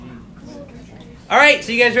All right,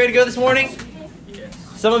 so you guys ready to go this morning?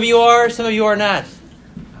 Some of you are, some of you are not.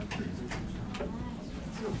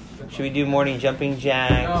 Should we do morning jumping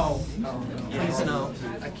jacks? No. Please no.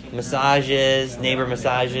 Massages, neighbor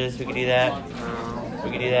massages. We could do that.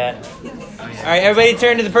 We could do that. All right, everybody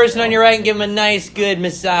turn to the person on your right and give them a nice, good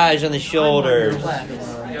massage on the shoulders.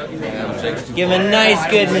 Give them a nice,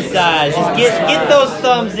 good massage. Just get those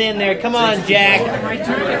thumbs in there. Come on, Jack.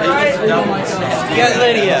 You got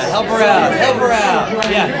Lydia. Help her out. Help her out.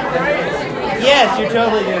 Yeah. Yes, you're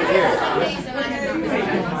totally doing it here.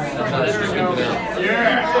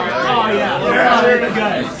 Oh, yeah. There you go.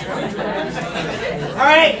 All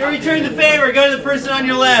right, to return the favor, go to the person on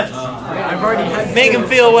your left. Make him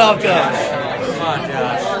feel welcome. Come on,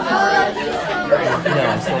 Josh. No,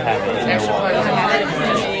 I'm still happy.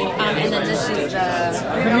 And then this is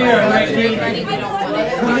Come here, Ricky.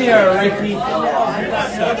 Come here, Ricky.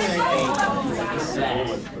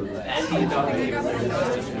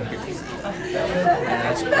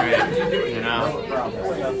 That's great. You know.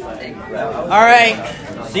 All right,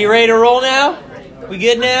 so you ready to roll now? We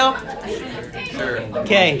good now? Sure.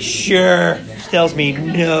 Okay, sure. Tells me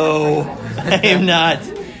no, I am not.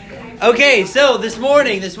 Okay, so this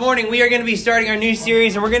morning we are going to be starting our new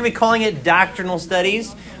series, and we're going to be calling it Doctrinal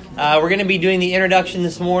Studies. We're going to be doing the introduction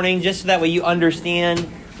this morning, just so that way you understand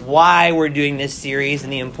why we're doing this series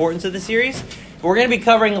and the importance of the series. We're going to be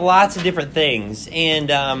covering lots of different things, and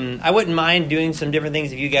I wouldn't mind doing some different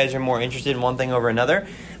things if you guys are more interested in one thing over another,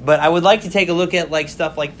 but I would like to take a look at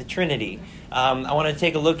stuff like the Trinity. I want to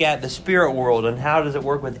take a look at the spirit world and how does it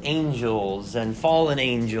work with angels and fallen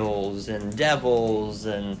angels and devils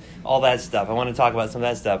and all that stuff. I want to talk about some of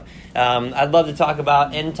that stuff. I'd love to talk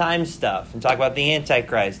about end time stuff and talk about the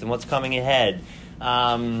Antichrist and what's coming ahead.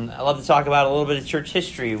 I love to talk about a little bit of church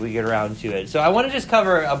history if we get around to it. So I want to just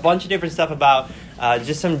cover a bunch of different stuff about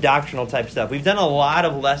just some doctrinal type stuff. We've done a lot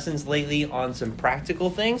of lessons lately on some practical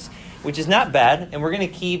things, which is not bad, and we're going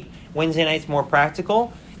to keep Wednesday nights more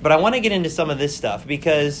practical. But I want to get into some of this stuff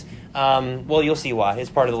because, you'll see why. It's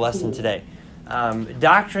part of the lesson today.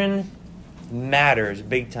 Doctrine matters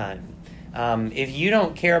big time. If you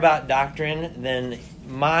don't care about doctrine, then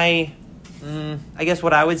I guess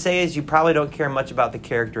what I would say is you probably don't care much about the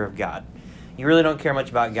character of God. You really don't care much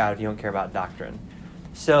about God if you don't care about doctrine.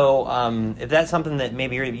 So if that's something that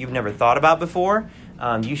maybe you've never thought about before,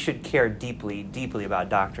 you should care deeply, deeply about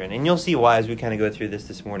doctrine. And you'll see why as we kind of go through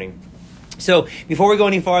this morning. So before we go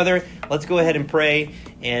any farther, let's go ahead and pray,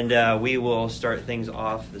 and we will start things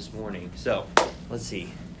off this morning. So let's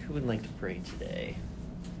see. Who would like to pray today?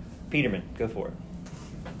 Peterman, go for it.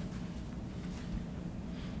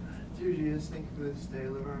 Dear Jesus, thank you for this day.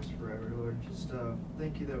 Live on us forever, Lord. Just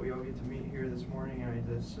thank you that we all get to meet here this morning. And I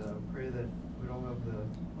just pray that we'd all have the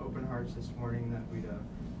open hearts this morning, that we'd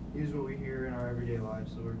use what we hear in our everyday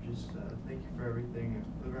lives. Lord, just thank you for everything.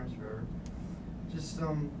 Live on us forever. Just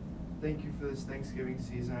thank you for this Thanksgiving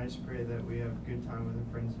season. I just pray that we have a good time with our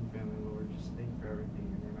friends and family, Lord. Just thank you for everything.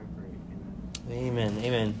 In your name I pray. Amen.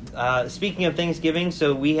 Amen. Speaking of Thanksgiving,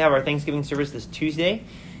 so we have our Thanksgiving service this Tuesday.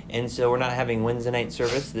 And so we're not having Wednesday night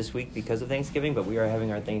service this week because of Thanksgiving, but we are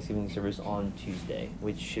having our Thanksgiving service on Tuesday,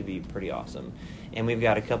 which should be pretty awesome. And we've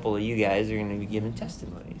got a couple of you guys who are going to be giving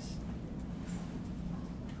testimonies.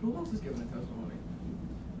 Who else is giving a testimony?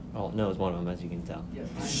 Well, no, it's one of them, as you can tell.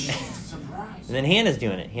 Yes. Surprise. And then Hannah's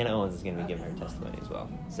doing it. Hannah Owens is going to be giving her testimony as well.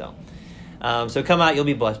 So come out. You'll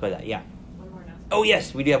be blessed by that. Yeah. one more announcement. Oh,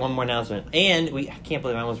 yes. We do have one more announcement. And I can't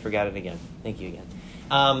believe I almost forgot it again. Thank you again.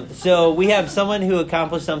 So we have someone who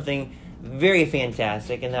accomplished something very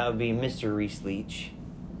fantastic, and that would be Mr. Reese Leach.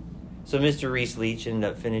 So Mr. Reese Leach ended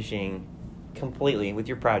up finishing completely with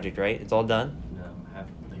your project, right? It's all done? No, half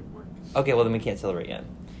the paperwork. Okay, well then we can't celebrate yet.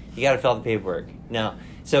 You got to fill out the paperwork. Now,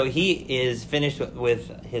 so he is finished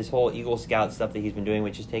with his whole Eagle Scout stuff that he's been doing,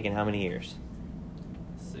 which has taken how many years?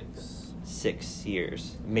 6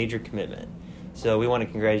 years. Major commitment. So we want to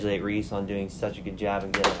congratulate Reese on doing such a good job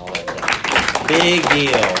and getting all that done. Big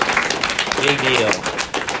deal.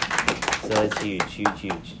 So that's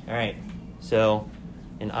huge. All right. So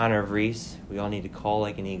in honor of Reese, we all need to call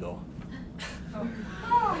like an eagle.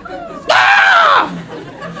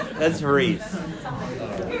 Ah! That's Reese.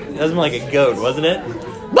 That was more like a goat, wasn't it?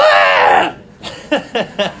 Ah!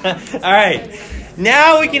 All right.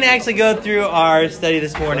 Now we can actually go through our study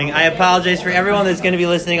this morning. I apologize for everyone that's going to be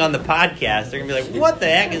listening on the podcast. They're going to be like, what the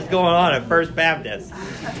heck is going on at First Baptist?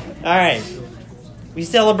 All right. We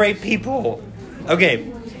celebrate people. Okay.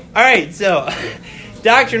 All right. So,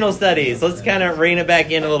 doctrinal studies. Let's kind of rein it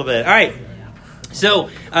back in a little bit. All right. So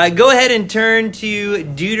go ahead and turn to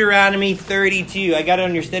Deuteronomy 32. I got it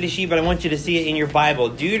on your study sheet, but I want you to see it in your Bible.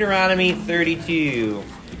 Deuteronomy 32.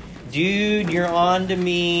 Dude, you're on to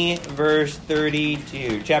me, verse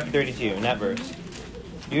 32. Chapter 32, not verse.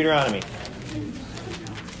 Deuteronomy.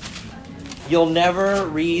 You'll never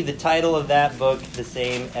read the title of that book the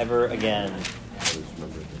same ever again.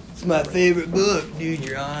 It's my favorite book, dude.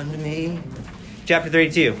 You're on to me. Chapter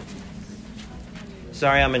 32.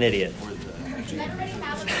 Sorry, I'm an idiot.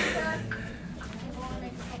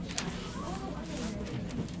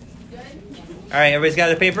 All right, everybody's got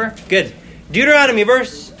their paper? Good. Deuteronomy,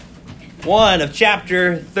 verse 1 of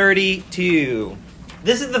chapter 32.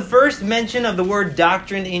 This is the first mention of the word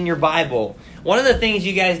doctrine in your Bible. One of the things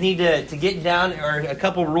you guys need to get down are a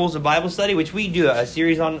couple rules of Bible study, which we do a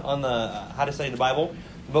series on the how to study the Bible.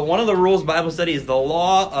 But one of the rules of Bible study is the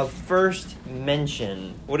law of first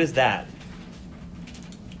mention. What is that?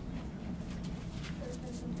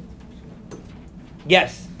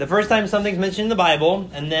 Yes, the first time something's mentioned in the Bible,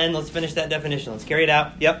 and then let's finish that definition. Let's carry it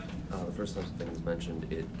out. Yep. The first time something is mentioned,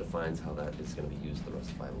 it defines how that is going to be used the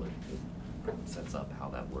rest of the Bible. It sets up how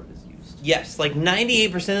that word is used. Yes, like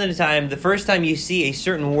 98% of the time, the first time you see a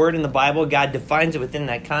certain word in the Bible, God defines it within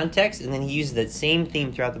that context, and then he uses that same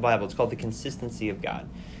theme throughout the Bible. It's called the consistency of God.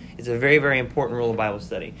 It's a very, very important rule of Bible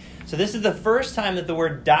study. So this is the first time that the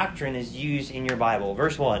word doctrine is used in your Bible.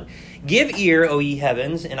 Verse 1, Give ear, O ye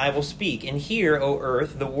heavens, and I will speak, and hear, O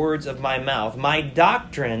earth, the words of my mouth. My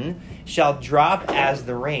doctrine shall drop as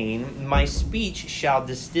the rain, my speech shall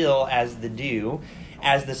distill as the dew,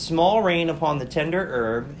 as the small rain upon the tender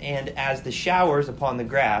herb, and as the showers upon the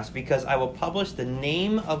grass, because I will publish the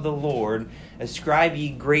name of the Lord. Ascribe ye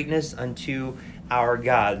greatness unto our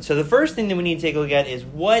God. So the first thing that we need to take a look at is,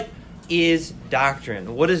 what is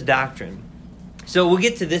doctrine? What is doctrine? So we'll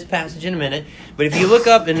get to this passage in a minute, but if you look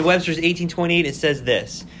up in Webster's 1828, it says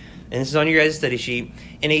this, and this is on your guys' study sheet: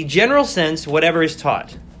 in a general sense, whatever is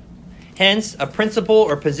taught. Hence, a principle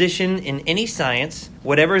or position in any science,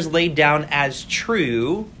 whatever is laid down as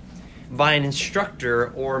true by an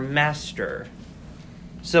instructor or master.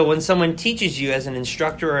 So when someone teaches you as an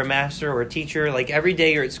instructor or a master or a teacher, like every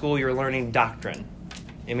day you're at school, you're learning doctrine.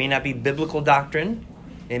 It may not be biblical doctrine.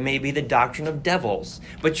 It may be the doctrine of devils.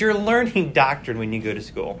 But you're learning doctrine when you go to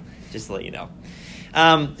school, just to let you know.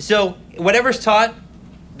 So whatever's taught,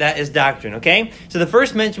 that is doctrine, okay? So the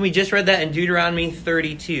first mention, we just read that in Deuteronomy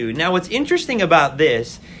 32. Now what's interesting about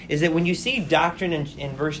this is that when you see doctrine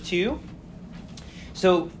in verse 2,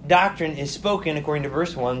 so doctrine is spoken according to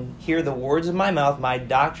verse 1. Hear the words of my mouth. My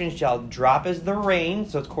doctrine shall drop as the rain.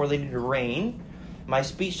 So it's correlated to rain. My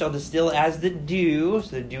speech shall distill as the dew.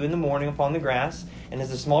 So the dew in the morning upon the grass. And as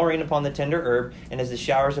the small rain upon the tender herb. And as the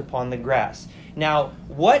showers upon the grass. Now,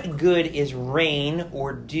 what good is rain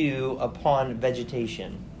or dew upon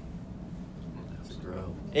vegetation? It helps it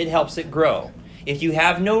grow. It helps it grow. If you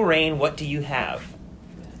have no rain, what do you have?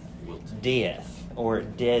 Wilt. Death or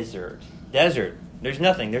desert. Desert. There's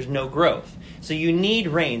nothing. There's no growth. So you need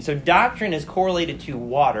rain. So doctrine is correlated to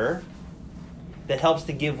water that helps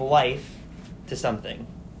to give life to something.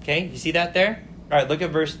 Okay? You see that there? All right, look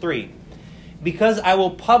at verse 3. Because I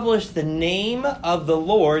will publish the name of the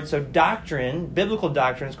Lord. So doctrine, biblical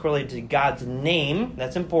doctrine, is correlated to God's name.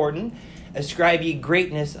 That's important. Ascribe ye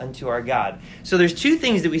greatness unto our God. So there's two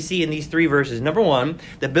things that we see in these three verses. Number one,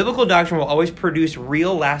 the biblical doctrine will always produce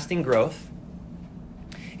real lasting growth.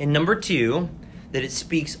 And number two, that it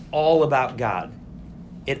speaks all about God.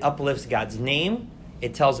 It uplifts God's name,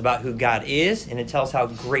 it tells about who God is, and it tells how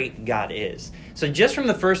great God is. So just from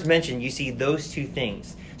the first mention, you see those two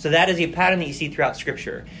things. So that is a pattern that you see throughout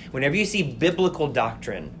Scripture. Whenever you see biblical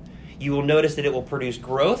doctrine, you will notice that it will produce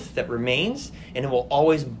growth that remains, and it will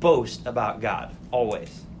always boast about God.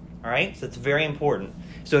 Always. All right? So it's very important.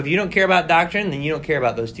 So if you don't care about doctrine, then you don't care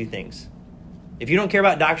about those two things. If you don't care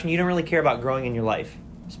about doctrine, you don't really care about growing in your life,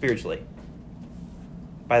 spiritually.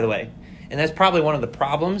 By the way. And that's probably one of the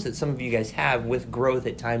problems that some of you guys have with growth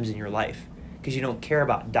at times in your life. Because you don't care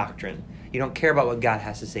about doctrine. You don't care about what God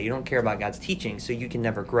has to say. You don't care about God's teaching, so you can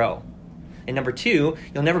never grow. And number two,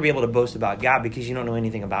 you'll never be able to boast about God because you don't know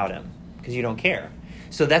anything about Him. Because you don't care.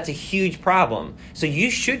 So that's a huge problem. So you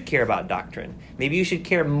should care about doctrine. Maybe you should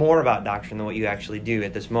care more about doctrine than what you actually do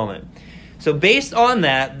at this moment. So based on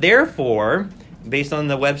that, therefore, based on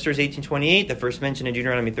the Webster's 1828, the first mention in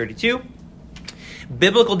Deuteronomy 32,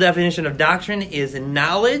 biblical definition of doctrine is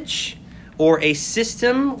knowledge or a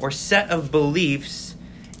system or set of beliefs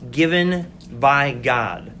given by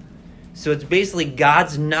God. So it's basically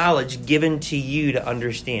God's knowledge given to you to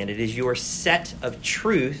understand. It is your set of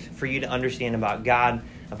truth for you to understand about God,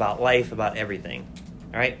 about life, about everything.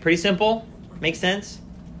 All right, pretty simple? Make sense?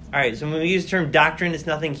 All right, so when we use the term doctrine, it's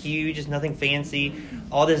nothing huge, it's nothing fancy.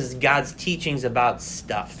 All this is God's teachings about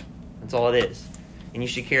stuff. That's all it is. And you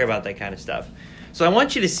should care about that kind of stuff. So I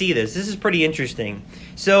want you to see this. This is pretty interesting.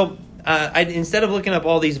 So instead of looking up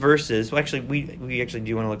all these verses, well, actually, we actually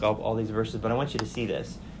do want to look up all these verses, but I want you to see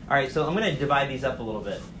this. All right, so I'm going to divide these up a little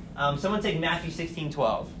bit. Someone take Matthew 16:12.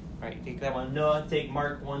 All right, take that one. Noah, take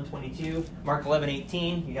Mark 1:22. Mark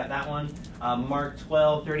 11:18. You got that one. Mark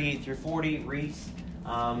 12:38 through 40. Reese.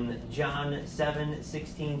 John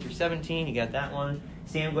 7:16 through 17. You got that one.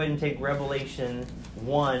 Sam, go ahead and take Revelation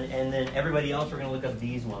 1, and then everybody else, we're going to look up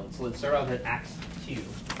these ones. So let's start off with Acts 2.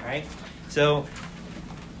 All right? So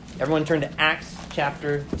everyone turn to Acts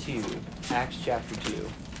chapter 2. Acts chapter 2.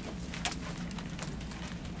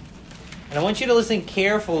 And I want you to listen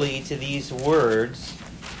carefully to these words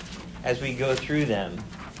as we go through them.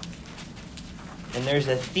 And there's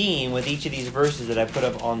a theme with each of these verses that I put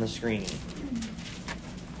up on the screen.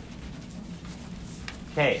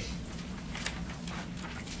 Okay.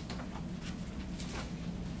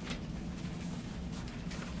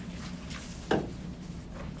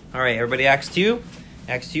 All right, everybody, Acts 2?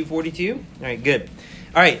 Acts 2:42? All right, good.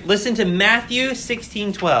 All right, listen to Matthew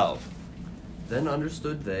 16:12. Then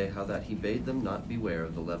understood they how that he bade them not beware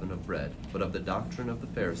of the leaven of bread, but of the doctrine of the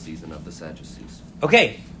Pharisees and of the Sadducees.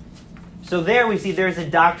 Okay, so there we see there's a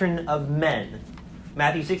doctrine of men.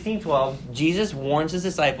 Matthew 16:12, Jesus warns his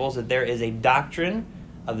disciples that there is a doctrine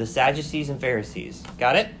of the Sadducees and Pharisees.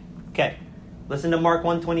 Got it? Okay. Listen to Mark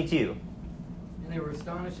 1:22. And they were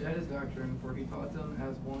astonished at his doctrine, for he taught them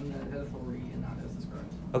as one that had authority and not as the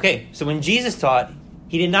scribes. Okay, so when Jesus taught,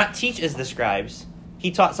 he did not teach as the scribes.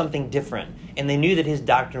 He taught something different, and they knew that his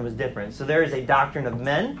doctrine was different. So there is a doctrine of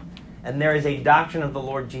men, and there is a doctrine of the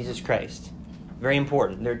Lord Jesus Christ. Very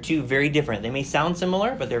important. They're two very different. They may sound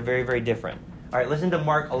similar, but they're very, very different. All right, listen to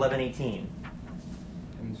Mark 11:18.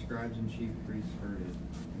 And the scribes and chief priests heard it,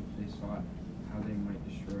 and they sought how they might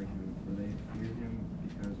destroy him, for they feared him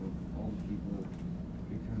because all the people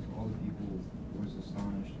was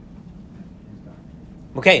astonished at his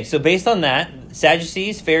doctrine. Okay, so based on that,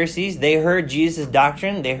 Sadducees, Pharisees, they heard Jesus'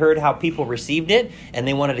 doctrine, they heard how people received it, and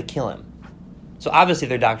they wanted to kill him. So obviously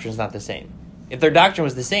their doctrine is not the same. If their doctrine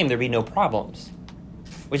was the same, there'd be no problems.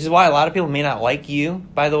 Which is why a lot of people may not like you,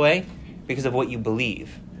 by the way, because of what you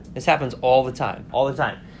believe. This happens all the time, all the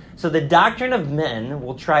time. So the doctrine of men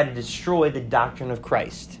will try to destroy the doctrine of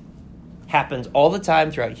Christ. Happens all the time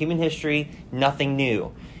throughout human history, nothing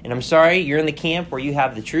new. And I'm sorry, you're in the camp where you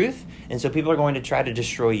have the truth, and so people are going to try to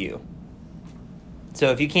destroy you.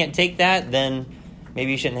 So if you can't take that, then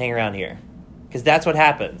maybe you shouldn't hang around here. Because that's what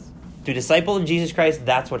happens. To a disciple of Jesus Christ,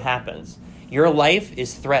 that's what happens. Your life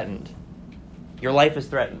is threatened. Your life is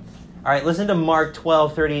threatened. All right, listen to Mark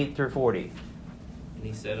 12:38 through 40. And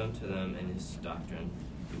he said unto them in his doctrine,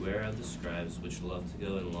 Beware of the scribes, which love to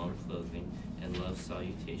go in long clothing, and love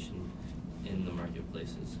salutation in the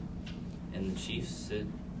marketplaces, and the chief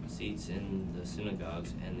seats in the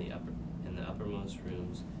synagogues, and the uppermost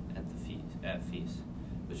rooms at feasts,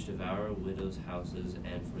 which devour widows' houses,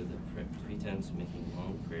 and for the pretense making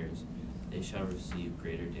long prayers, they shall receive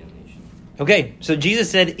greater damnation. Okay, so Jesus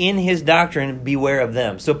said in his doctrine, beware of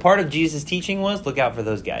them. So part of Jesus' teaching was, look out for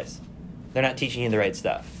those guys. They're not teaching you the right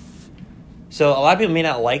stuff. So a lot of people may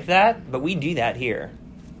not like that, but we do that here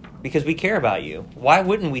because we care about you. Why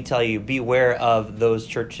wouldn't we tell you, beware of those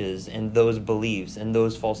churches and those beliefs and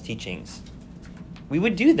those false teachings? We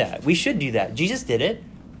would do that. We should do that. Jesus did it.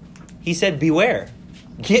 He said, beware.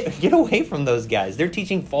 Get away from those guys. They're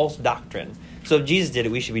teaching false doctrine. So if Jesus did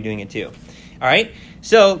it, we should be doing it too. All right?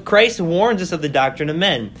 So Christ warns us of the doctrine of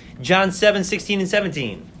men. John 7:16 and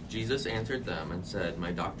 17. Jesus answered them and said,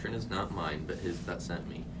 My doctrine is not mine, but his that sent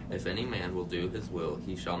me. If any man will do his will,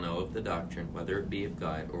 he shall know of the doctrine, whether it be of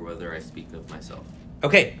God or whether I speak of myself.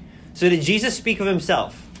 Okay, so did Jesus speak of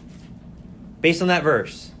himself based on that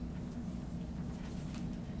verse?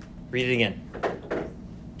 Read it again.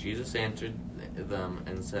 Jesus answered them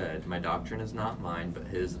and said, My doctrine is not mine, but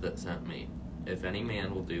his that sent me. If any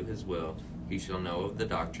man will do his will, he shall know of the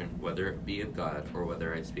doctrine, whether it be of God or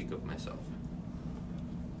whether I speak of myself.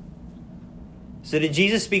 So did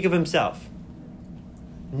Jesus speak of himself?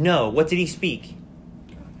 No. What did he speak?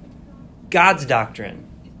 God's doctrine.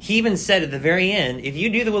 He even said at the very end, if you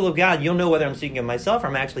do the will of God, you'll know whether I'm speaking of myself or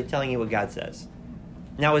I'm actually telling you what God says.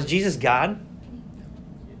 Now, is Jesus God?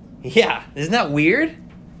 Yeah. Isn't that weird?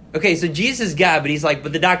 Okay, so Jesus is God, but he's like,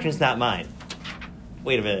 but the doctrine's not mine.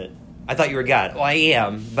 Wait a minute. I thought you were God. Oh, I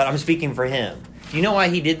am, but I'm speaking for him. Do you know why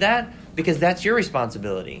he did that? Because that's your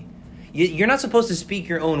responsibility. You're not supposed to speak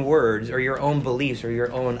your own words or your own beliefs or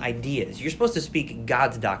your own ideas. You're supposed to speak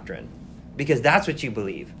God's doctrine. because that's what you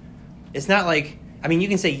believe. It's not like, I mean, you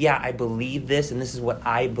can say, yeah, I believe this and this is what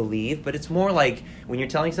I believe, but it's more like when you're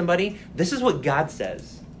telling somebody, this is what God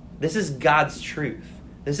says. This is God's truth.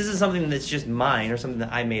 This isn't something that's just mine or something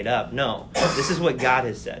that I made up. No, this is what God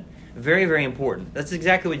has said. Very, very important. That's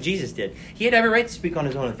exactly what Jesus did. He had every right to speak on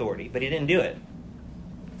his own authority, but he didn't do it.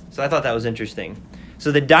 So I thought that was interesting.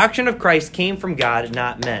 So the doctrine of Christ came from God,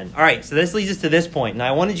 not men. All right, so this leads us to this point. And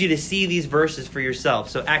I wanted you to see these verses for yourself.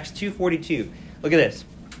 So Acts 2:42. Look at this.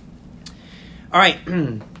 All right.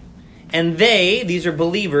 And these are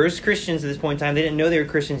believers, Christians at this point in time. They didn't know they were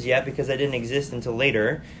Christians yet because that didn't exist until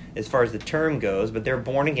later as far as the term goes. But they're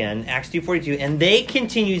born again. Acts 2:42. And they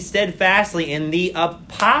continued steadfastly in the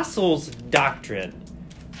apostles' doctrine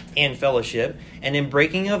and fellowship and in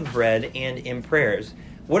breaking of bread and in prayers.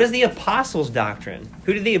 What is the apostles' doctrine?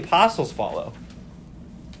 Who did the apostles follow?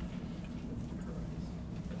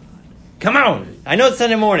 Come on. I know it's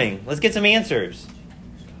Sunday morning. Let's get some answers.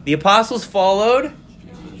 The apostles followed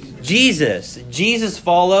Jesus. Jesus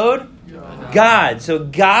followed God. So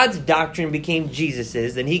God's doctrine became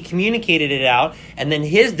Jesus's, and he communicated it out, and then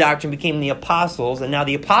his doctrine became the apostles, and now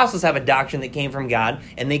the apostles have a doctrine that came from God,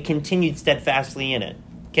 and they continued steadfastly in it.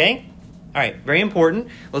 Okay? All right, very important.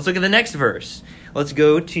 Let's look at the next verse. Let's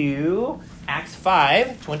go to Acts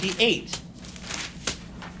 5:28.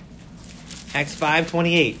 Acts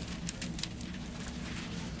 5:28.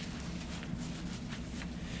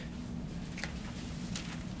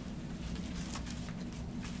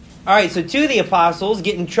 All right, so two of the apostles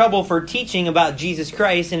get in trouble for teaching about Jesus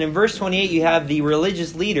Christ. And in verse 28, you have the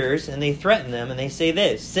religious leaders, and they threaten them, and they say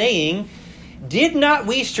this, saying, "Did not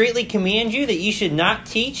we straitly command you that ye should not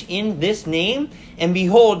teach in this name? And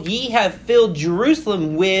behold, ye have filled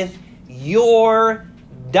Jerusalem with your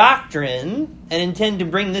doctrine, and intend to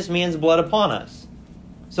bring this man's blood upon us."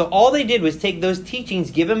 So all they did was take those teachings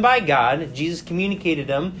given by God. Jesus communicated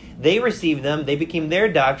them. They received them. They became their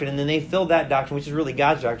doctrine. And then they filled that doctrine, which is really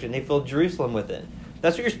God's doctrine. They filled Jerusalem with it.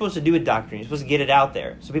 That's what you're supposed to do with doctrine. You're supposed to get it out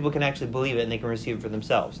there so people can actually believe it and they can receive it for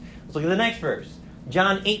themselves. Let's look at the next verse.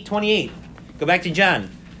 John 8:28. Go back to John.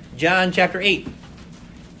 John chapter 8.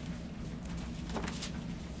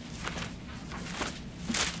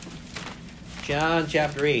 John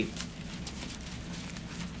chapter 8.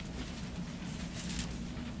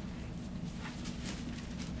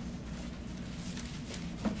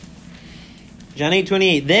 John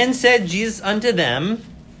 8:28. Then said Jesus unto them,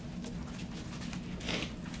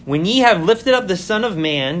 "When ye have lifted up the Son of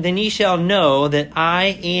Man, then ye shall know that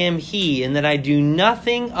I am he, and that I do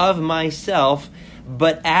nothing of myself,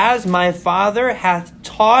 but as my Father hath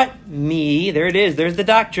taught me," there it is, there's the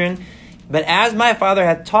doctrine, "but as my Father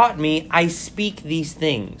hath taught me, I speak these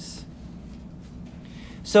things."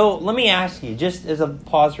 So let me ask you, just as a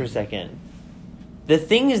pause for a second, the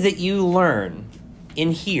things that you learn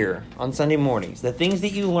in here on Sunday mornings, the things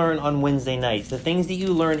that you learn on Wednesday nights, the things that you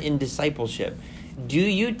learn in discipleship, do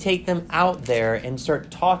you take them out there and start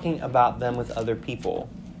talking about them with other people?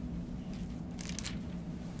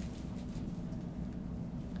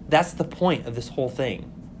 That's the point of this whole thing.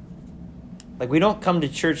 Like, we don't come to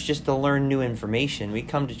church just to learn new information. We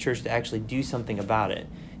come to church to actually do something about it.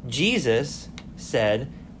 Jesus said,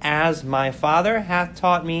 "As my Father hath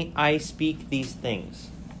taught me, I speak these things."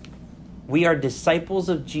 We are disciples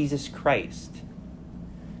of Jesus Christ.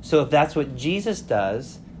 So if that's what Jesus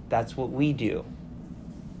does, that's what we do.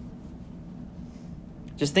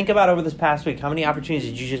 Just think about over this past week, how many opportunities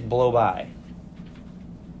did you just blow by?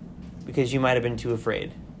 Because you might have been too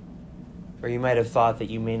afraid. Or you might have thought that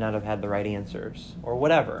you may not have had the right answers. Or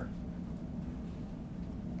whatever.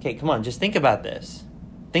 Okay, come on, just think about this.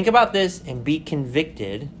 Think about this and be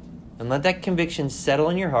convicted. And let that conviction settle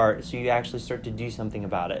in your heart so you actually start to do something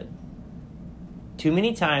about it. Too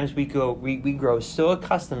many times we grow so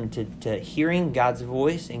accustomed to hearing God's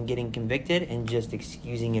voice and getting convicted and just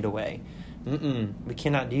excusing it away. We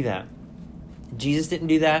cannot do that. Jesus didn't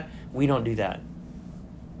do that. We don't do that.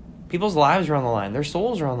 People's lives are on the line. Their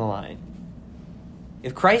souls are on the line.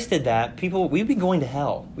 If Christ did that, we'd be going to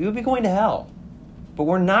hell. We would be going to hell. But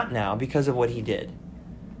we're not now because of what he did.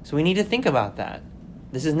 So we need to think about that.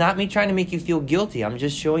 This is not me trying to make you feel guilty. I'm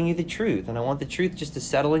just showing you the truth, and I want the truth just to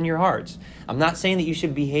settle in your hearts. I'm not saying that you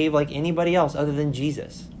should behave like anybody else other than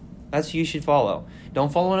Jesus. That's who you should follow.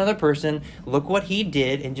 Don't follow another person. Look what he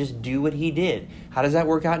did and just do what he did. How does that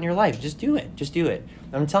work out in your life? Just do it. Just do it.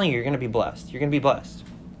 I'm telling you, you're going to be blessed. You're going to be blessed.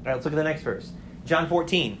 All right, let's look at the next verse. John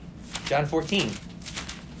 14. John 14.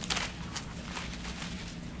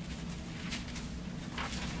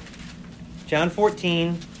 John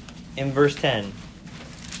 14 in verse 10.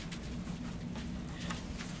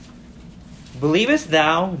 Believest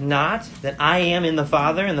thou not that I am in the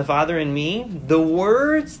Father, and the Father in me? The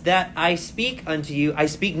words that I speak unto you, I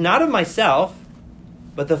speak not of myself,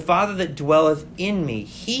 but the Father that dwelleth in me,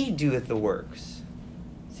 he doeth the works.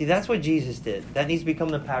 See, that's what Jesus did. That needs to become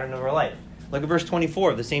the pattern of our life. Look at verse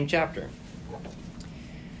 24 of the same chapter.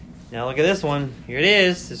 Now look at this one. Here it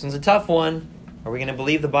is. This one's a tough one. Are we going to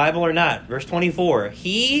believe the Bible or not? Verse 24.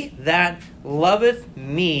 He that loveth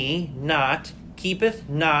me not keepeth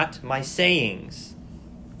not my sayings.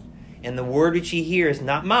 And the word which ye hear is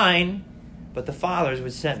not mine, but the Father's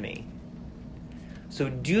which sent me. So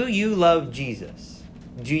do you love Jesus?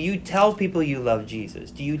 Do you tell people you love Jesus?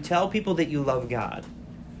 Do you tell people that you love God?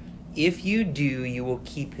 If you do, you will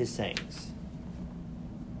keep his sayings.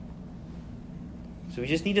 So we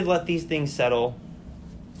just need to let these things settle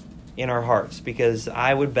in our hearts, because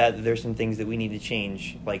I would bet that there's some things that we need to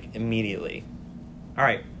change, like, immediately. All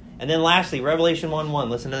right. And then lastly, Revelation 1:1.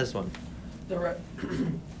 Listen to this one.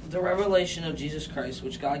 The revelation of Jesus Christ,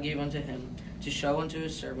 which God gave unto him, to show unto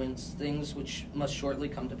his servants things which must shortly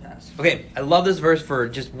come to pass. Okay, I love this verse for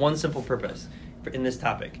just one simple purpose in this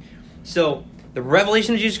topic. So, the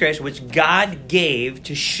revelation of Jesus Christ, which God gave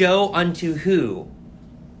to show unto who?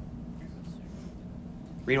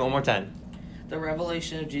 Read it one more time. The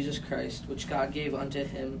revelation of Jesus Christ, which God gave unto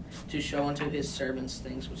him, to show unto his servants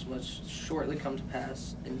things which must shortly come to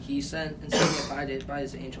pass. And he sent and signified it by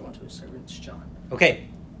his angel unto his servants John. Okay,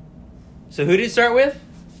 so who did it start with?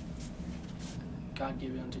 God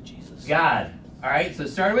gave it unto Jesus. God. All right, so it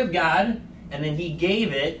started with God, and then he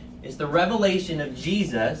gave it. It's the revelation of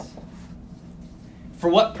Jesus. For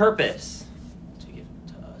what purpose? To give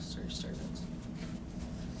to us, or servants.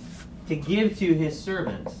 To give to his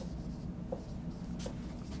servants.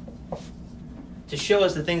 To show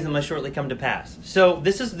us the things that must shortly come to pass. So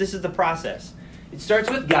this is the process. It starts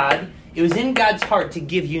with God. It was in God's heart to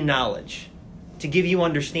give you knowledge, to give you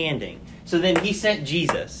understanding. So then he sent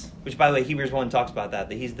Jesus, which, by the way, Hebrews 1 talks about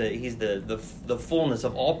that he's the fullness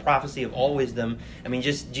of all prophecy, of all wisdom. I mean,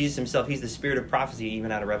 just Jesus himself, he's the spirit of prophecy,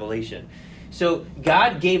 even out of Revelation. So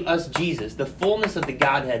God gave us Jesus, the fullness of the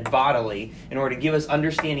Godhead bodily, in order to give us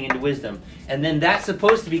understanding and wisdom. And then that's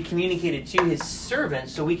supposed to be communicated to his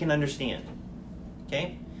servants so we can understand.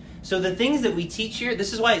 Okay? So the things that we teach here,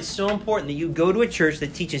 this is why it's so important that you go to a church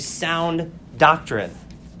that teaches sound doctrine.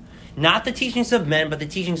 Not the teachings of men, but the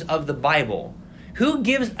teachings of the Bible. Who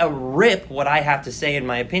gives a rip what I have to say in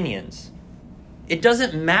my opinions? It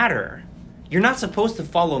doesn't matter. You're not supposed to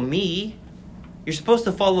follow me. You're supposed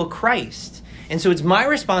to follow Christ. And so it's my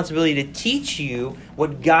responsibility to teach you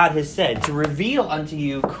what God has said, to reveal unto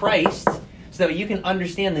you Christ so that you can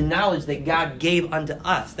understand the knowledge that God gave unto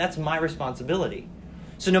us. That's my responsibility.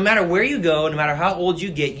 So no matter where you go, no matter how old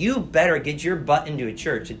you get, you better get your butt into a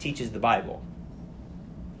church that teaches the Bible.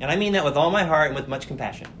 And I mean that with all my heart and with much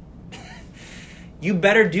compassion. You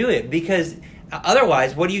better do it, because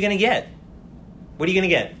otherwise, what are you going to get? What are you going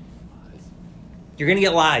to get? You're going to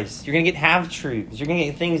get lies. You're going to get half-truths. You're going to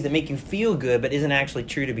get things that make you feel good but isn't actually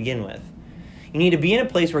true to begin with. You need to be in a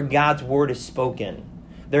place where God's word is spoken.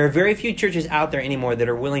 There are very few churches out there anymore that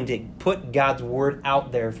are willing to put God's word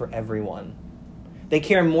out there for everyone. They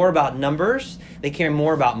care more about numbers. They care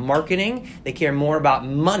more about marketing. They care more about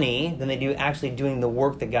money than they do actually doing the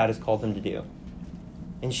work that God has called them to do.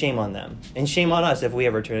 And shame on them. And shame on us if we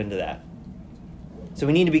ever turn into that. So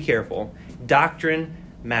we need to be careful. Doctrine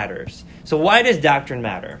matters. So why does doctrine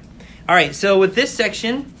matter? All right, so with this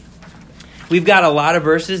section, we've got a lot of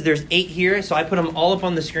verses. There's 8 here, so I put them all up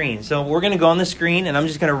on the screen. So we're going to go on the screen, and I'm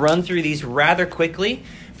just going to run through these rather quickly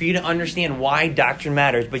for you to understand why doctrine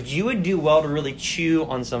matters. But you would do well to really chew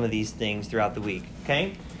on some of these things throughout the week,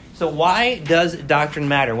 okay? So why does doctrine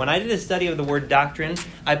matter? When I did a study of the word doctrine,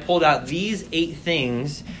 I pulled out these 8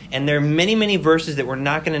 things, and there are many, many verses that we're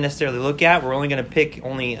not going to necessarily look at. We're only going to pick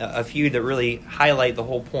only a few that really highlight the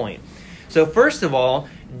whole point. So first of all,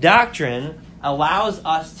 doctrine allows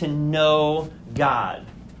us to know God.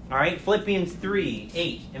 All right, Philippians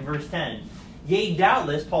 3:8 and verse 10. Yea,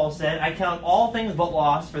 doubtless, Paul said, I count all things but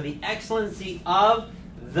loss for the excellency of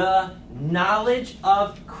the knowledge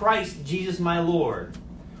of Christ Jesus my Lord.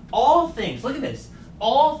 All things, look at this,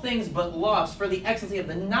 all things but loss for the excellency of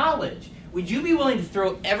the knowledge. Would you be willing to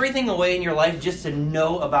throw everything away in your life just to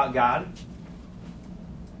know about God?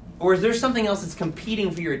 Or is there something else that's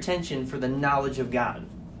competing for your attention for the knowledge of God?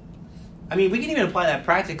 I mean, we can even apply that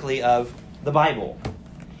practically of the Bible.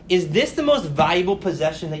 Is this the most valuable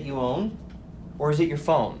possession that you own? Or is it your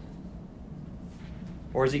phone?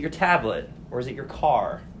 Or is it your tablet? Or is it your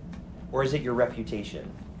car? Or is it your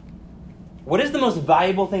reputation? What is the most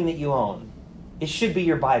valuable thing that you own? It should be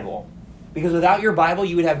your Bible. Because without your Bible,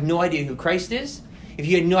 you would have no idea who Christ is. If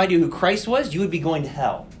you had no idea who Christ was, you would be going to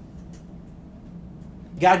hell.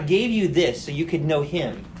 God gave you this so you could know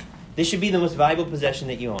him. This should be the most valuable possession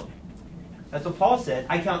that you own. That's what Paul said.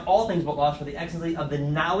 I count all things but loss for the excellency of the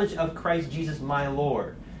knowledge of Christ Jesus my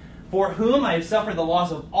Lord, for whom I have suffered the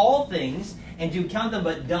loss of all things, and do count them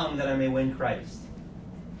but dung that I may win Christ.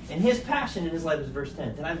 And his passion in his life is verse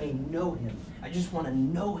 10, that I may know him. I just want to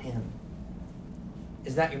know him.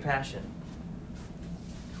 Is that your passion?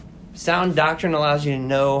 Sound doctrine allows you to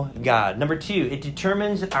know God. Number 2, it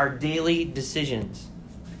determines our daily decisions.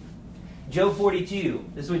 Job 42,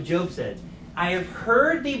 this is what Job said. I have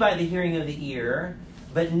heard thee by the hearing of the ear,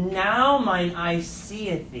 but now mine eye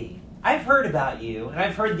seeth thee. I've heard about you, and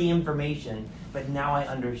I've heard the information, but now I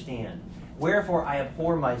understand. Wherefore I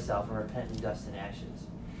abhor myself and repent in dust and ashes.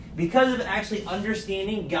 Because of actually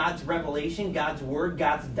understanding God's revelation, God's word,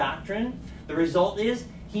 God's doctrine, the result is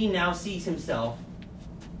he now sees himself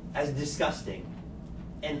as disgusting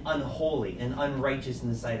and unholy and unrighteous in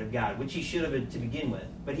the sight of God, which he should have to begin with.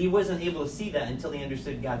 But he wasn't able to see that until he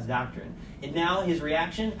understood God's doctrine. And now his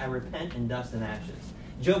reaction, I repent in dust and ashes.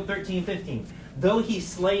 Job 13:15. Though he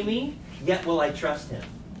slay me, yet will I trust him.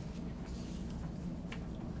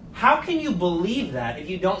 How can you believe that if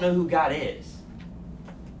you don't know who God is?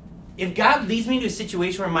 If God leads me to a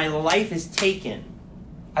situation where my life is taken,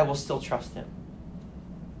 I will still trust him.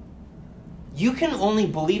 You can only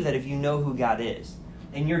believe that if you know who God is.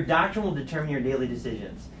 And your doctrine will determine your daily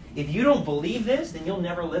decisions. If you don't believe this, then you'll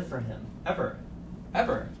never live for him. Ever.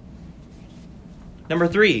 Ever. Number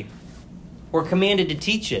 3, we're commanded to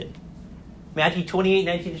teach it. Matthew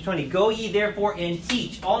 28:19-20. Go ye therefore and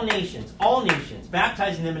teach all nations,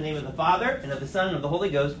 baptizing them in the name of the Father and of the Son and of the Holy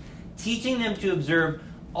Ghost, teaching them to observe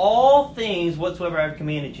all things whatsoever I have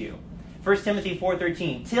commanded you. 1 Timothy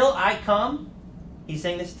 4:13. Till I come, he's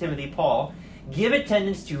saying this to Timothy, Paul, give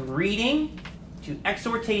attendance to reading, to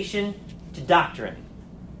exhortation, to doctrine.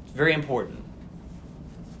 It's very important.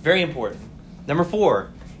 Very important. Number 4,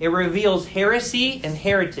 it reveals heresy and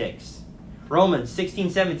heretics. Romans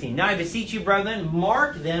 16:17. Now I beseech you, brethren,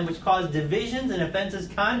 mark them which cause divisions and offenses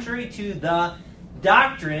contrary to the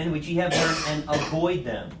doctrine which ye have learned, and avoid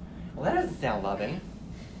them. Well, that doesn't sound loving.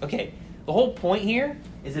 Okay, the whole point here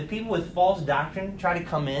is that people with false doctrine try to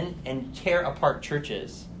come in and tear apart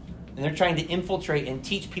churches. And they're trying to infiltrate and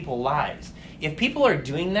teach people lies. If people are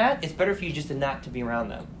doing that, it's better for you just not to be around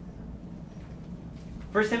them.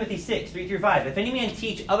 1 Timothy 6:3-5. If any man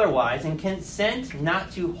teach otherwise, and consent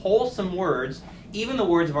not to wholesome words, even the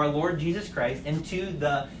words of our Lord Jesus Christ, and to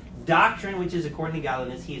the doctrine which is according to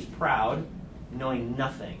godliness, he is proud, knowing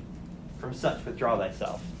nothing. From such withdraw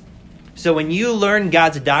thyself. So when you learn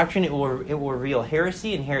God's doctrine, it will reveal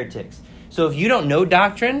heresy and heretics. So if you don't know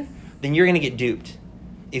doctrine, then you're going to get duped.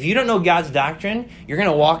 If you don't know God's doctrine, you're going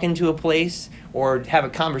to walk into a place or have a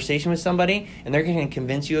conversation with somebody, and they're going to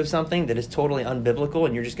convince you of something that is totally unbiblical,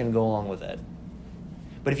 and you're just going to go along with it.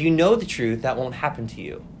 But if you know the truth, that won't happen to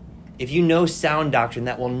you. If you know sound doctrine,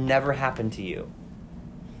 that will never happen to you.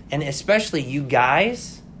 And especially you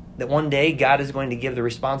guys, that one day God is going to give the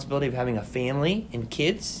responsibility of having a family and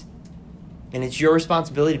kids, and it's your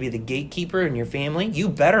responsibility to be the gatekeeper in your family, you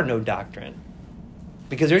better know doctrine.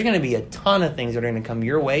 Because there's going to be a ton of things that are going to come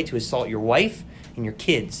your way to assault your wife and your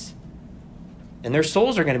kids. And their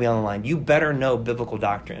souls are going to be on the line. You better know biblical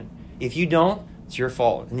doctrine. If you don't, it's your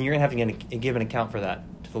fault. And you're going to have to give an account for that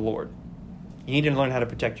to the Lord. You need to learn how to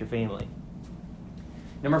protect your family.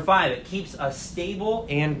 Number 5, it keeps us stable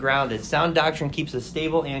and grounded. Sound doctrine keeps us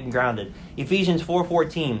stable and grounded. Ephesians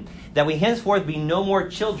 4:14, that we henceforth be no more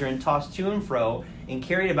children tossed to and fro and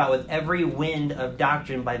carried about with every wind of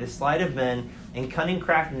doctrine by the sleight of men and cunning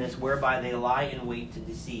craftiness whereby they lie in wait to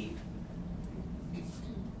deceive.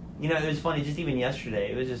 You know, it was funny, just even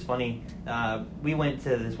yesterday, it was just funny. We went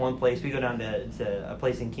to this one place. We go down to a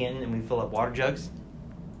place in Canton, and we fill up water jugs.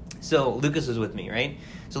 So Lucas was with me, right?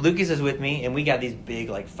 So Lucas is with me, and we got these big,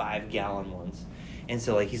 5-gallon ones. And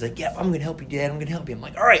so, he's like, yeah, I'm going to help you, Dad. I'm going to help you. I'm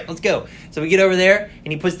like, all right, let's go. So we get over there,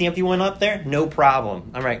 and he puts the empty one up there. No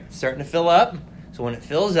problem. I'm like, starting to fill up. So when it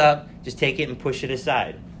fills up, just take it and push it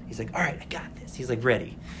aside. He's like, all right, I got this. He's like,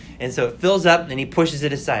 ready. And so it fills up, and he pushes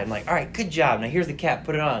it aside. I'm like, all right, good job. Now here's the cap.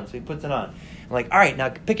 Put it on. So he puts it on. I'm like, all right, now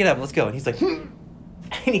pick it up. Let's go. And he's like, and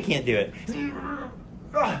he can't do it.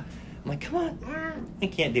 I'm like, come on. He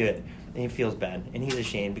can't do it. And he feels bad. And he's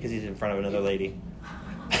ashamed because he's in front of another lady.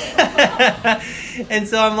 And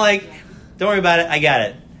so I'm like, don't worry about it. I got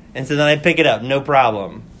it. And so then I pick it up. No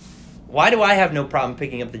problem. Why do I have no problem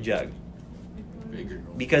picking up the jug? Bigger.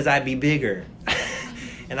 Because I be bigger.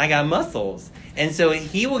 And I got muscles. And so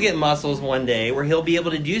he will get muscles one day where he'll be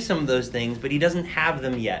able to do some of those things, but he doesn't have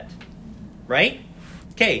them yet. Right?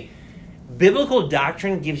 Okay. Biblical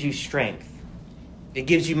doctrine gives you strength. It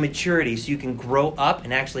gives you maturity so you can grow up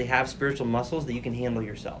and actually have spiritual muscles that you can handle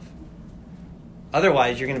yourself.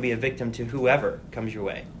 Otherwise, you're going to be a victim to whoever comes your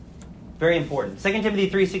way. Very important. 2 Timothy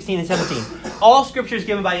 3:16 and 17. All Scripture is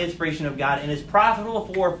given by inspiration of God and is profitable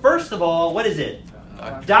for, first of all, what is it?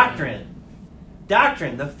 Doctrine.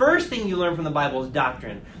 Doctrine. The first thing you learn from the Bible is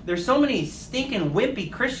doctrine. There's so many stinking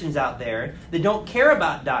wimpy Christians out there that don't care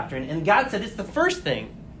about doctrine, and God said it's the first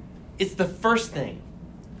thing. It's the first thing.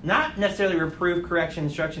 Not necessarily reproof, correction,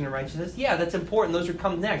 instruction, and righteousness. Yeah, that's important. Those are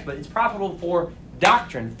come next. But it's profitable for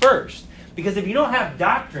doctrine first. Because if you don't have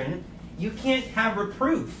doctrine, you can't have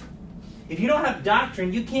reproof. If you don't have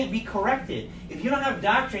doctrine, you can't be corrected. If you don't have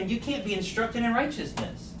doctrine, you can't be instructed in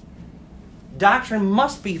righteousness. Doctrine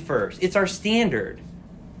must be first. It's our standard.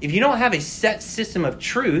 If you don't have a set system of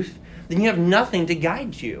truth, then you have nothing to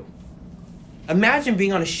guide you. Imagine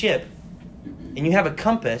being on a ship and you have a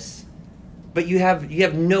compass, but you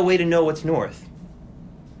have no way to know what's north.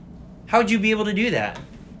 How would you be able to do that?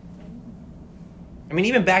 I mean,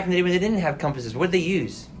 even back in the day when they didn't have compasses, what did they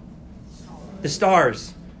use? The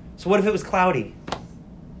stars. So what if it was cloudy?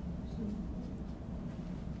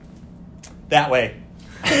 That way.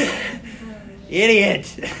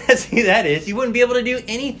 Idiot. That's who that is. You wouldn't be able to do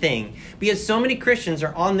anything because so many Christians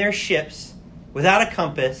are on their ships without a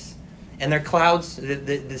compass and their clouds,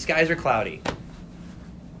 the skies are cloudy.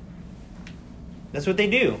 That's what they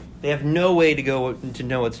do. They have no way to go to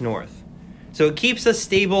know what's north. So it keeps us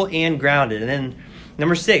stable and grounded. And then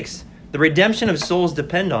number 6, the redemption of souls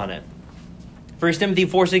depend on it. 1 Timothy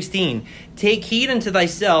 4:16, take heed unto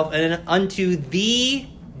thyself and unto the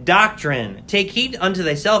doctrine. Take heed unto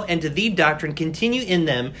thyself and to the doctrine. Continue in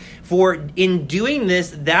them. For in doing this,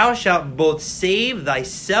 thou shalt both save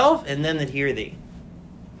thyself and them that hear thee.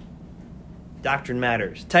 Doctrine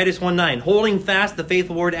matters. Titus 1:9, holding fast the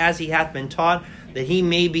faithful word as he hath been taught, that he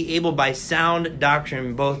may be able by sound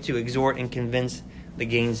doctrine both to exhort and convince the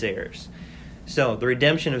gainsayers. So, the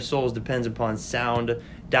redemption of souls depends upon sound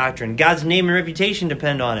doctrine. God's name and reputation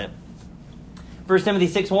depend on it. 1 Timothy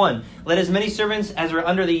 6:1, let as many servants as are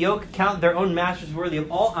under the yoke count their own masters worthy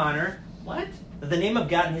of all honor. What? That the name of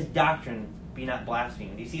God and his doctrine be not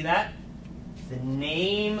blasphemed. Do you see that? The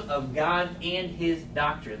name of God and his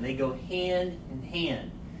doctrine. They go hand in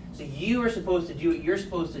hand. So you are supposed to do what you're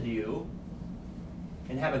supposed to do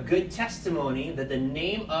and have a good testimony that the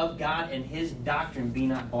name of God and his doctrine be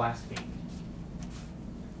not blasphemed.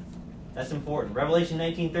 That's important. Revelation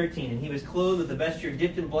 19:13, and he was clothed with the vesture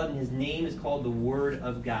dipped in blood, and his name is called the Word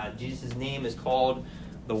of God. Jesus' name is called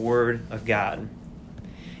the Word of God.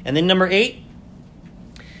 And then number 8,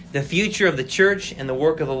 the future of the church and the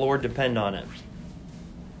work of the Lord depend on it.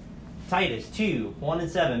 Titus 2:1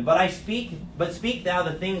 and 7. But speak thou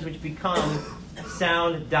the things which become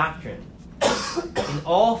sound doctrine, in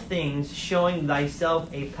all things showing thyself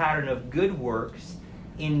a pattern of good works,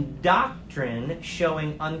 in doctrine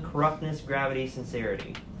showing uncorruptness, gravity,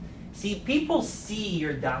 sincerity. See, people see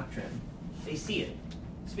your doctrine. They see it.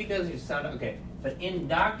 Speak those who sound okay. But in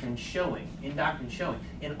doctrine showing.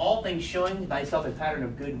 In all things showing thyself a pattern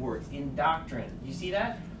of good works. In doctrine. You see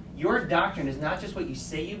that? Your doctrine is not just what you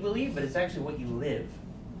say you believe, but it's actually what you live.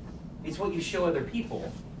 It's what you show other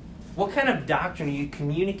people. What kind of doctrine are you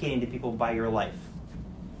communicating to people by your life?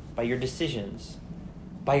 By your decisions?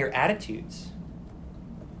 By your attitudes?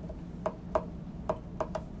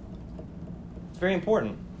 It's very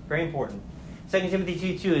important. Very important. 2 Timothy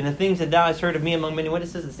 2:2, and the things that thou hast heard of me among many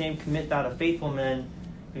witnesses, the same commit thou to faithful men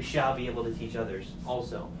who shall be able to teach others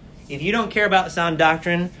also. If you don't care about sound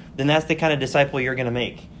doctrine, then that's the kind of disciple you're going to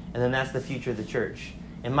make. And then that's the future of the church.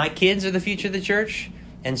 And my kids are the future of the church.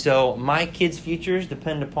 And so my kids' futures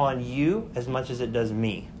depend upon you as much as it does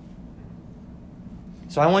me.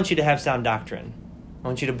 So I want you to have sound doctrine. I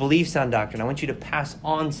want you to believe sound doctrine. I want you to pass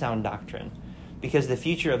on sound doctrine. Because the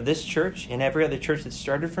future of this church and every other church that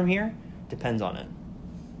started from here depends on it.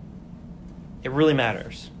 It really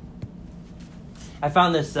matters. I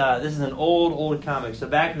found this, this is an old comic. So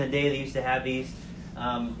back in the day, they used to have these.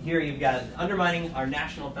 Here you've got undermining our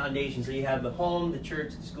national foundation. So you have the home, the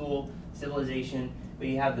church, the school, civilization, but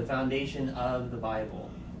you have the foundation of the Bible.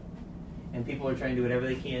 And people are trying to do whatever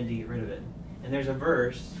they can to get rid of it. And there's a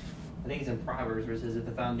verse, I think it's in Proverbs, where it says, if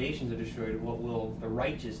the foundations are destroyed, what will the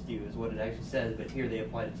righteous do, is what it actually says. But here they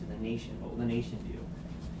applied it to the nation. What will the nation do?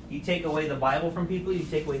 You take away the Bible from people, you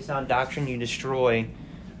take away sound doctrine, you destroy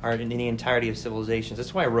in the entirety of civilizations.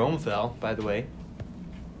 That's why Rome fell, by the way.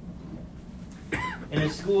 In a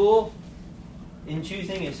school, In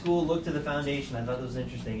choosing a school, look to the foundation. I thought that was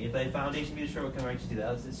interesting. If thy foundation be destroyed, what can righteous do?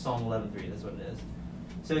 It's Psalm 11:3. That's what it is.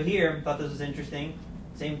 So here, I thought this was interesting.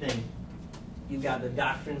 Same thing. You've got the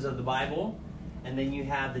doctrines of the Bible, and then you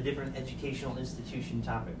have the different educational institution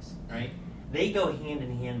topics, right? They go hand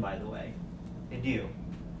in hand, by the way. They do.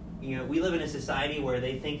 You know, we live in a society where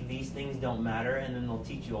they think these things don't matter, and then they'll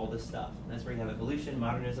teach you all this stuff. And that's where you have evolution,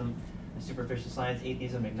 modernism, superficial science,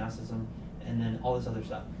 atheism, agnosticism, and then all this other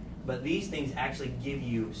stuff. But these things actually give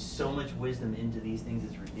you so much wisdom into these things,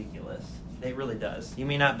 it's ridiculous. It really does. You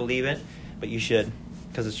may not believe it, but you should,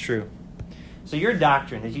 because it's true. So your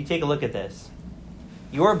doctrine, as you take a look at this,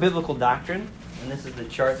 your biblical doctrine, and this is the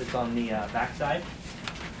chart that's on the backside,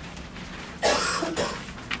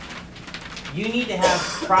 you need to have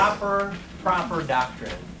proper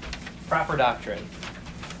doctrine. Proper doctrine.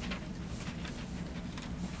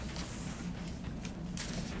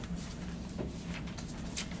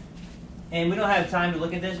 And we don't have time to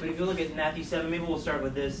look at this, but if you look at Matthew 7, maybe we'll start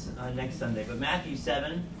with this next Sunday. But Matthew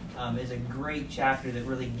 7 is a great chapter that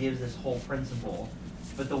really gives this whole principle.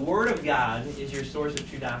 But the Word of God is your source of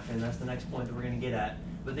true doctrine. That's the next point that we're going to get at.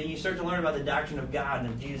 But then you start to learn about the doctrine of God and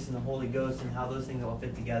of Jesus and the Holy Ghost and how those things all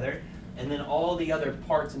fit together. And then all the other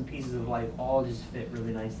parts and pieces of life all just fit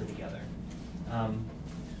really nicely together.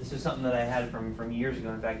 This is something that I had from years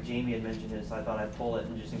ago. In fact, Jamie had mentioned this, so I thought I'd pull it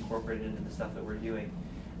and just incorporate it into the stuff that we're doing.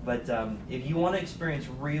 But if you want to experience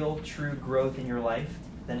real, true growth in your life,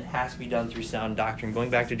 then it has to be done through sound doctrine. Going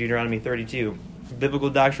back to Deuteronomy 32, biblical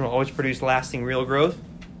doctrine will always produce lasting, real growth,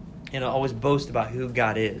 and it'll always boast about who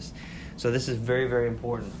God is. So this is very, very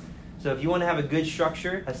important. So if you want to have a good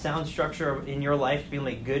structure, a sound structure in your life to be able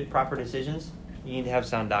to make good, proper decisions, you need to have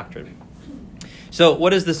sound doctrine. So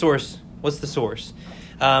what is the source? What's the source?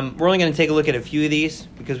 We're only going to take a look at a few of these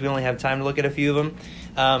because we only have time to look at a few of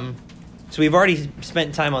them. So we've already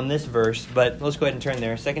spent time on this verse, but let's go ahead and turn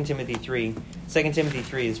there. 2 Timothy 3. 2 Timothy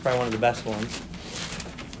 3 is probably one of the best ones.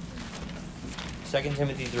 2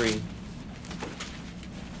 Timothy 3.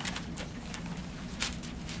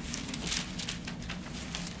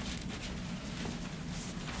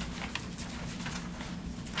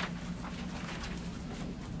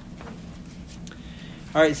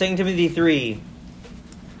 All right, 2 Timothy 3.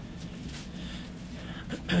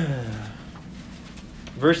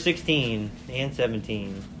 Verse 16 and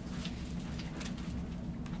 17.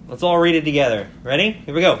 Let's all read it together. Ready?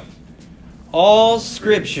 Here we go. All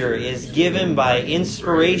Scripture is given by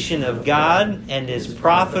inspiration of God and is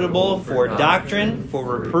profitable for doctrine, for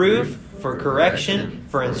reproof, for correction,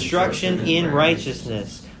 for instruction in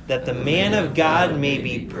righteousness, that the man of God may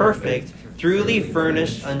be perfect, truly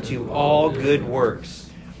furnished unto all good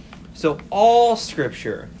works. So all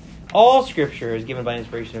Scripture is given by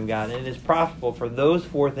inspiration of God, and it is profitable for those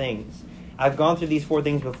four things. I've gone through these four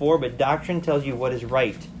things before, but doctrine tells you what is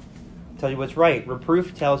right. Tells you what's right.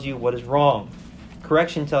 Reproof tells you what is wrong.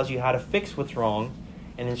 Correction tells you how to fix what's wrong.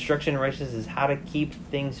 And instruction in righteousness is how to keep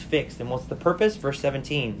things fixed. And what's the purpose? Verse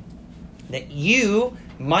 17. That you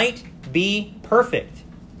might be perfect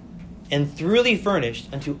and thoroughly furnished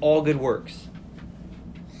unto all good works.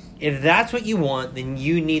 If that's what you want, then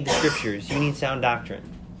you need the Scriptures. You need sound doctrine.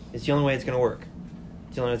 It's the only way it's going to work.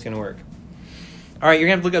 It's the only way it's going to work. All right, you're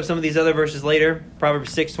going to have to look up some of these other verses later.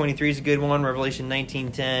 Proverbs 6:23 is a good one. Revelation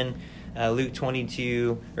 19:10, Luke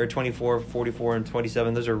 22 or 24, 44, and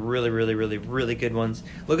 27. Those are really, really, really, really good ones.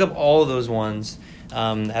 Look up all of those ones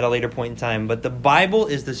at a later point in time. But the Bible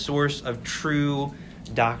is the source of true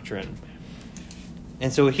doctrine.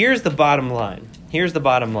 And so here's the bottom line. Here's the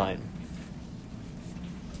bottom line.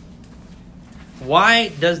 Why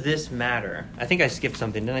does this matter? I think I skipped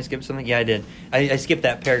something. Didn't I skip something? Yeah, I did. I skipped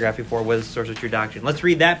that paragraph before, what is the source of true doctrine. Let's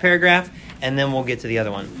read that paragraph, and then we'll get to the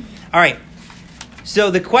other one. All right. So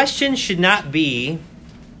the question should not be,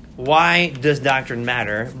 why does doctrine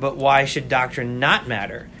matter, but why should doctrine not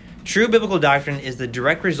matter? True biblical doctrine is the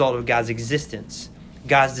direct result of God's existence,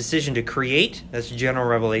 God's decision to create, that's general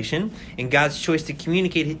revelation, and God's choice to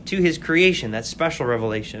communicate to his creation, that's special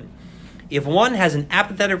revelation. If one has an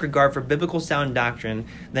apathetic regard for biblical sound doctrine,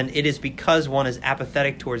 then it is because one is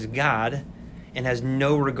apathetic towards God and has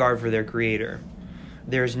no regard for their Creator.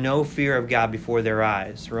 There is no fear of God before their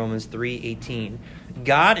eyes. Romans 3:18.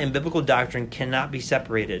 God and biblical doctrine cannot be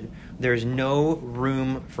separated. There is no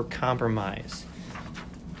room for compromise.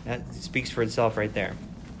 That speaks for itself right there.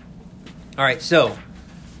 All right, so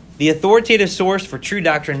the authoritative source for true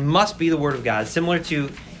doctrine must be the Word of God. Similar to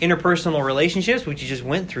interpersonal relationships, which you just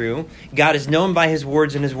went through, God is known by his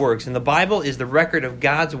words and his works. And the Bible is the record of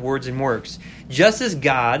God's words and works. Just as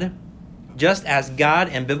God Just as God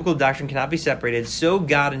and biblical doctrine cannot be separated, so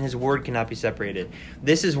God and his word cannot be separated.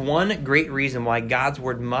 This is one great reason why God's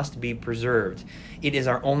word must be preserved. It is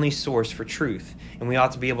our only source for truth, and we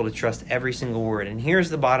ought to be able to trust every single word. And here's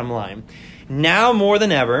the bottom line. Now more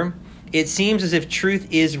than ever, it seems as if truth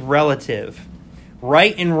is relative.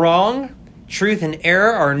 Right and wrong, truth and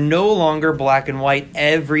error are no longer black and white.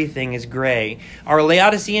 Everything is gray. Our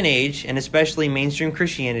Laodicean age, and especially mainstream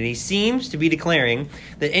Christianity, seems to be declaring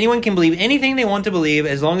that anyone can believe anything they want to believe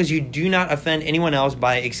as long as you do not offend anyone else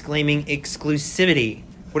by exclaiming exclusivity.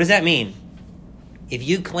 What does that mean? If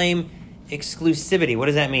you claim exclusivity, what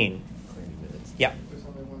does that mean? Yeah. There's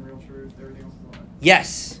only one real truth. Everything else is a lie.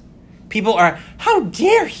 Yes. People are, how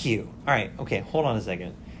dare you? All right, okay, hold on a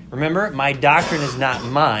second. Remember, my doctrine is not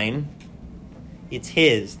mine. It's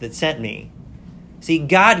his that sent me. See,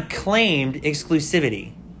 God claimed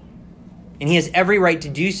exclusivity, and he has every right to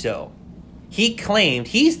do so. He claimed,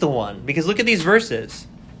 he's the one, because look at these verses.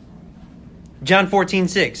 John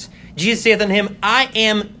 14:6. Jesus saith unto him, I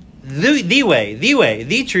am the way,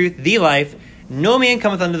 the truth, the life. No man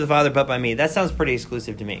cometh unto the Father but by me. That sounds pretty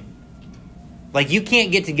exclusive to me. Like, you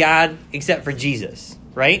can't get to God except for Jesus,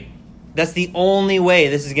 right? That's the only way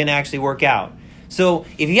this is going to actually work out. So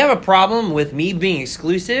if you have a problem with me being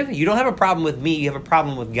exclusive, you don't have a problem with me, you have a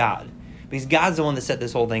problem with God. Because God's the one that set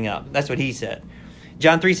this whole thing up. That's what he said.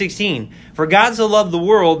 John 3:16. For God so loved the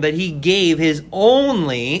world that he gave his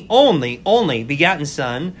only begotten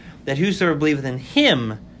Son, that whosoever believeth in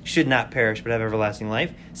him should not perish but have everlasting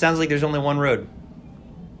life. Sounds like there's only one road.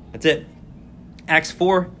 That's it. Acts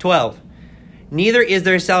 4:12. Neither is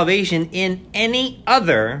there salvation in any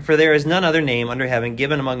other, for there is none other name under heaven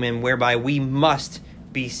given among men whereby we must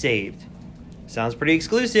be saved. Sounds pretty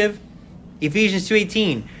exclusive. Ephesians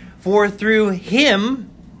 2:18. For through him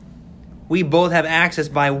we both have access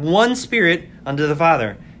by one Spirit unto the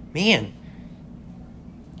Father. Man,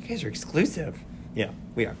 you guys are exclusive. Yeah,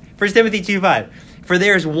 we are. 1 Timothy 2:5. For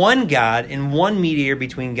there is one God and one mediator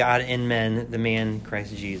between God and men, the man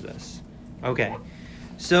Christ Jesus. Okay.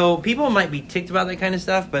 So people might be ticked about that kind of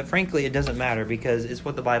stuff, but frankly, it doesn't matter because it's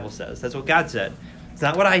what the Bible says. That's what God said. It's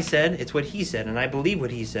not what I said, it's what he said, and I believe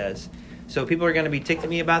what he says. So people are going to be ticked at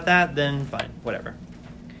me about that, then fine, whatever.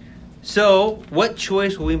 So what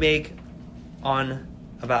choice will we make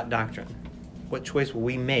about doctrine? What choice will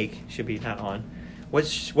we make, should be not on. What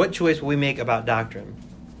choice will we make about doctrine?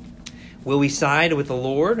 Will we side with the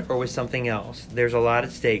Lord or with something else? There's a lot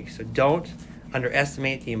at stake, so don't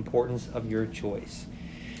underestimate the importance of your choice.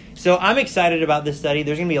 So I'm excited about this study.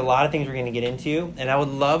 There's going to be a lot of things we're going to get into, and I would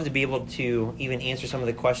love to be able to even answer some of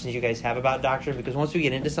the questions you guys have about doctrine, because once we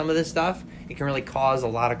get into some of this stuff, it can really cause a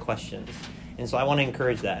lot of questions. And so I want to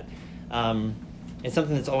encourage that. It's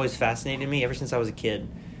something that's always fascinated me ever since I was a kid.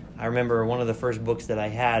 I remember one of the first books that I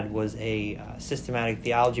had was a systematic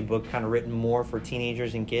theology book, kind of written more for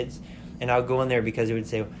teenagers and kids. And I would go in there because it would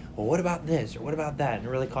say, well, what about this or what about that? And it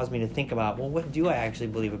really caused me to think about, well, what do I actually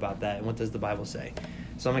believe about that? And what does the Bible say?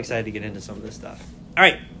 So I'm excited to get into some of this stuff. All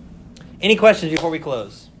right. Any questions before we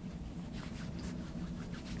close?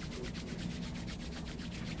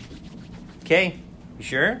 Okay. You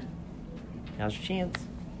sure? Now's your chance.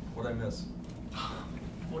 What'd I miss?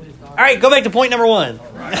 What is All right. Go back to point number 1.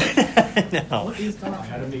 All right. No. What is I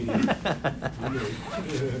had a meeting.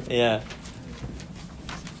 Yeah.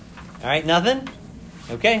 All right, nothing?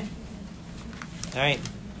 Okay. All right.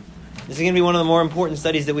 This is going to be one of the more important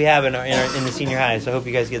studies that we have in the senior high, so I hope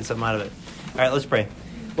you guys get something out of it. All right, let's pray.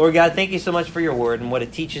 Lord God, thank you so much for your word and what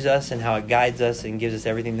it teaches us and how it guides us and gives us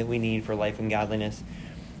everything that we need for life and godliness.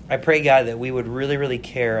 I pray, God, that we would really, really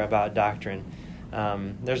care about doctrine.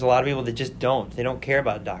 There's a lot of people that just don't. They don't care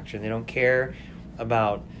about doctrine. They don't care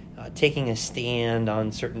about taking a stand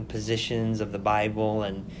on certain positions of the Bible.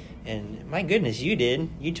 And my goodness, you did.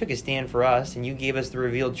 You took a stand for us, and you gave us the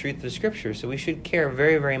revealed truth of Scripture. So we should care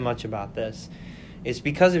very, very much about this. It's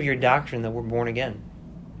because of your doctrine that we're born again.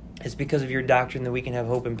 It's because of your doctrine that we can have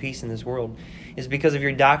hope and peace in this world. It's because of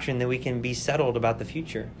your doctrine that we can be settled about the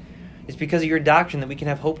future. It's because of your doctrine that we can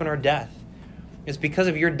have hope in our death. It's because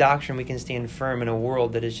of your doctrine we can stand firm in a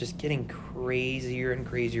world that is just getting crazier and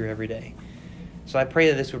crazier every day. So I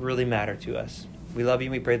pray that this would really matter to us. We love you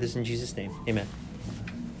and we pray this in Jesus' name. Amen.